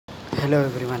Hello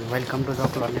everyone, welcome to the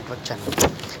Cloud Network channel.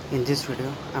 In this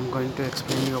video, I'm going to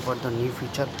explain you about the new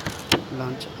feature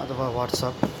launch of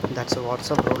WhatsApp. That's a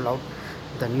WhatsApp rollout,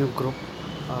 the new group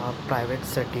private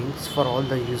settings for all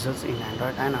the users in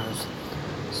Android and iOS.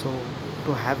 So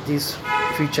to have this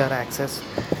feature access,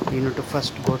 you need to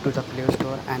first go to the Play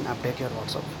Store and update your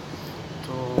WhatsApp.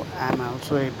 So I'm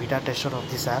also a beta tester of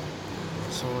this app.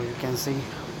 So you can see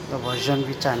the version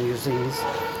which I'm using is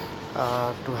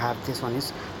to have this one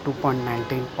is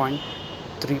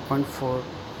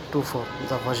 2.19.3.424,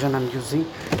 the version I'm using,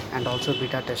 and also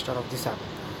beta tester of this app.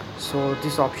 So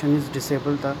this option is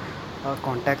disable the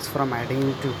contacts from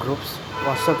adding to groups.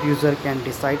 WhatsApp user can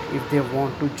decide if they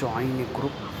want to join a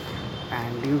group,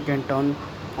 and you can turn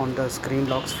on the screen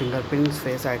locks, fingerprints,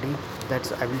 face ID,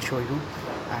 that's I will show you,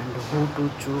 and who to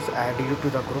choose add you to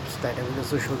the groups, that I will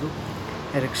also show you.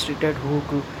 Restricted who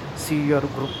to see your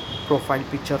group profile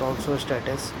picture, also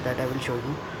status, that I will show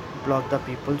you. Block the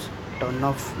people's, turn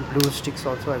off blue sticks,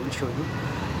 also I will show you.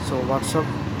 So WhatsApp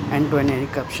end-to-end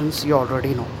encryptions you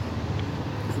already know.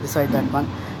 Beside that one,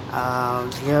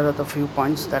 here are the few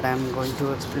points that I am going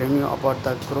to explain you about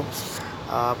the groups.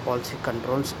 Policy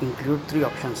controls include three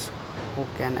options. Who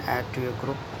can add to your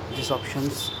group? These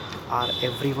options are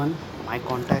everyone, my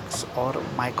contacts, or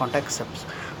my contacts.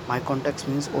 My contacts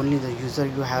means only the user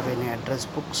you have any address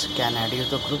books can add you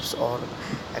the groups, or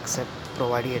accept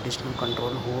providing additional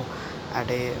control who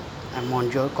add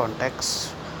among your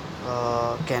contacts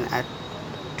can add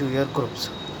to your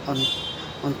groups.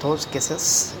 On those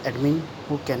cases, admin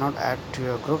who cannot add to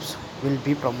your groups will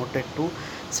be promoted to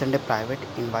send a private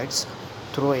invites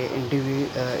through a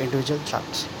individual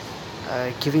chats.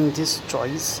 Giving this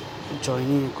choice,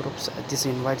 joining groups, this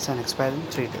invites and expire in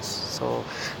 3 days. So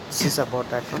this is about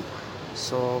that one.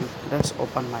 So let's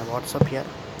open my WhatsApp here,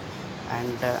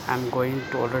 and I'm going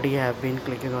to already have been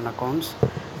clicking on accounts,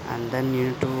 and then you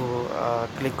need to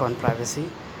click on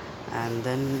privacy, and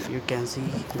then you can see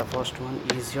the first one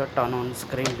is your turn on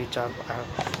screen, which I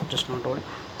have just not told.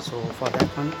 So for that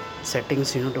one,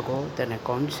 settings you need to go, then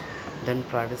accounts, then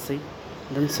privacy,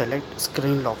 then select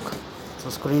screen lock. So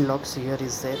screen locks here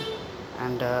is there,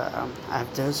 and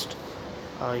I've just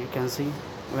you can see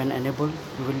when enabled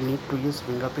you will need to use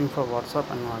fingerprint for WhatsApp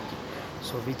and all,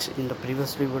 so which in the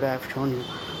previously video I have shown you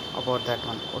about that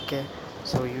one. Okay,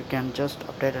 so you can just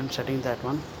update and setting that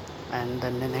one. And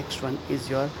then the next one is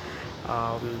your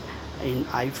in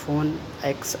iPhone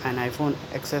X and iPhone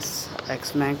XS,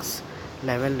 X Max,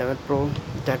 level Pro,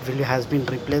 that value has been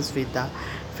replaced with the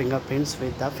fingerprints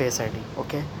with the face ID.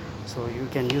 Okay, so you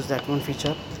can use that one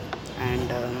feature.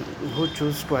 And who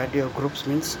choose to add your groups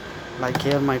means, like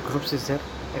here my groups is there.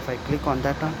 If I click on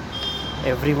that one,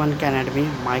 everyone can add me,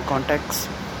 my contacts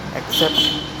except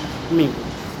me.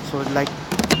 So like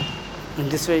in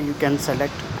this way you can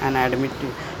select and add me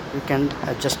to, you can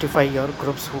justify your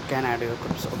groups who can add your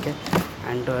groups. Okay,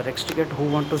 and restricted who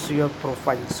want to see your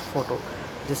profiles photo,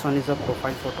 this one is a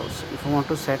profile photos. If you want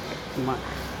to set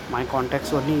my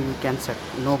contacts only, you can set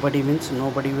nobody means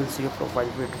nobody will see your profile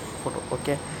photo.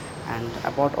 Okay, and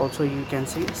about also you can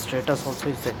see status also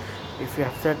is there. If you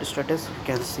have set status, you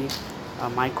can see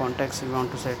my contacts. You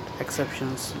want to set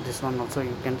exceptions, this one also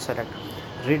you can select.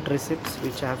 Read receipts,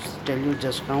 which I have tell you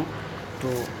just now,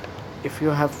 to if you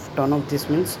have turn off this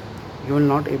means you will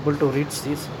not able to read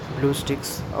these blue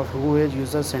sticks of who a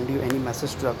user send you any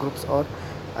message to the groups or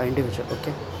individual.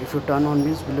 Okay, if you turn on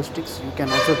means blue sticks, you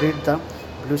can also read the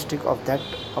blue stick of that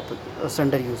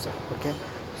sender user. Okay,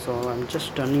 so I'm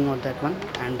just turning on that one.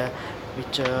 And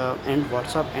which and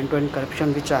WhatsApp end-to-end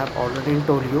encryption, which I have already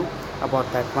told you about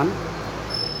that one.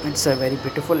 It's a very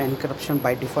beautiful encryption.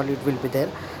 By default it will be there,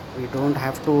 we don't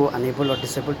have to enable or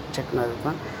disable, check another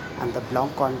one. And the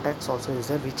block contacts also is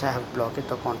there, which I have blocked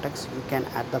the contacts. You can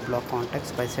add the block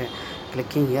contacts by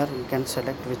clicking here. You can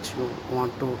select which you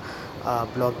want to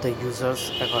block the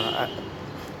users,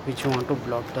 which you want to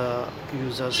block the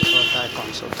users or the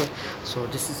accounts. Okay, so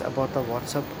this is about the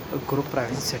WhatsApp group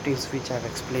privacy settings, which I have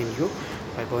explained you.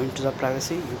 By going to the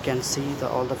privacy, you can see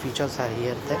all the features are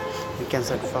here there. You can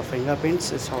set for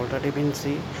fingerprints, it's already been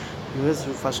used.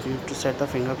 You first need to set the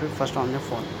fingerprint first on your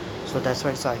phone. So that's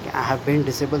why I have been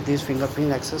disabled these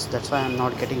fingerprint access, that's why I'm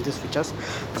not getting these features.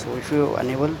 So if you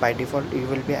enable, by default you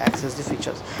will be access the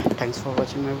features. Thanks for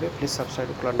watching my video. Please subscribe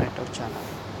to Cloud Network channel.